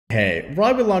Hey,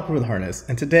 Robbie Lockwood with Harness,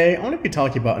 and today I want to be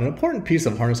talking about an important piece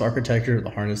of Harness architecture, the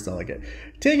Harness Delegate.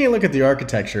 Taking a look at the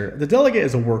architecture, the Delegate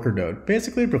is a worker node,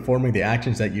 basically performing the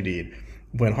actions that you need.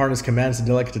 When Harness commands the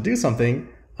Delegate to do something,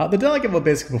 the Delegate will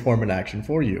basically perform an action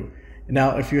for you.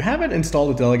 Now, if you haven't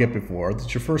installed a Delegate before,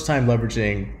 that's your first time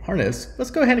leveraging Harness,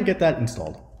 let's go ahead and get that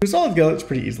installed. To install the Delegates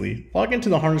pretty easily. Log into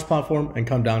the Harness platform and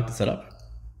come down to Setup.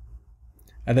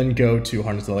 And then go to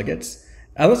Harness Delegates.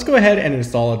 Let's go ahead and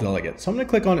install a delegate. So I'm going to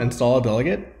click on install a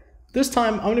delegate. This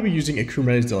time I'm going to be using a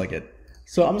Kubernetes delegate.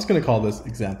 So I'm just going to call this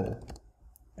example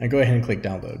and go ahead and click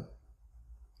download.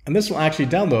 And this will actually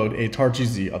download a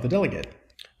tar.gz of the delegate.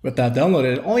 With that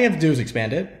downloaded, all you have to do is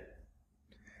expand it.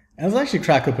 And let's actually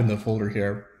crack open the folder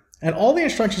here. And all the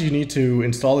instructions you need to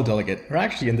install the delegate are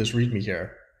actually in this README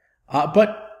here.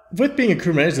 But with being a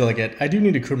Kubernetes delegate, I do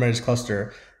need a Kubernetes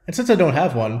cluster. And since I don't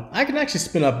have one, I can actually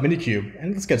spin up Minikube,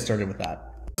 and let's get started with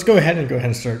that. Let's go ahead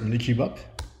and start Minikube up.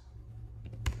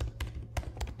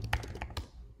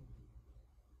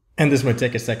 And this might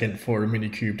take a second for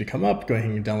Minikube to come up. Go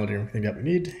ahead and download everything that we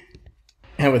need.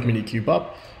 And with Minikube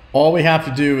up, all we have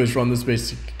to do is run this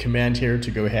basic command here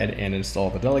to go ahead and install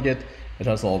the delegate. It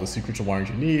has all the sequential warnings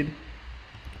you need.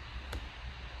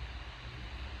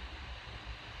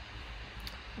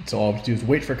 So all we have to do is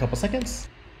wait for a couple seconds.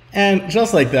 And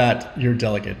just like that, your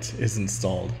delegate is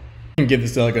installed. You can give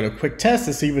this delegate a quick test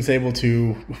to see if it's able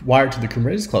to wire to the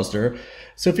Kubernetes cluster.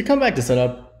 So if you come back to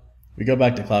setup, we go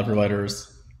back to cloud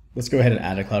providers. Let's go ahead and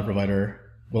add a cloud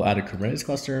provider. We'll add a Kubernetes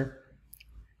cluster.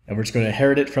 And we're just going to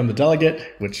inherit it from the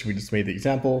delegate, which we just made the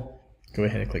example. Go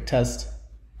ahead and click test.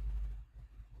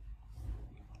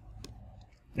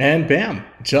 And bam,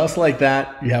 just like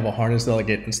that, you have a Harness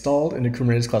delegate installed in the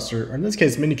Kubernetes cluster, or in this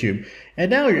case, Minikube, and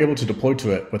now you're able to deploy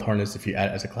to it with Harness if you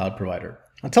add it as a cloud provider.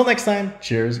 Until next time,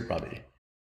 cheers, Robbie.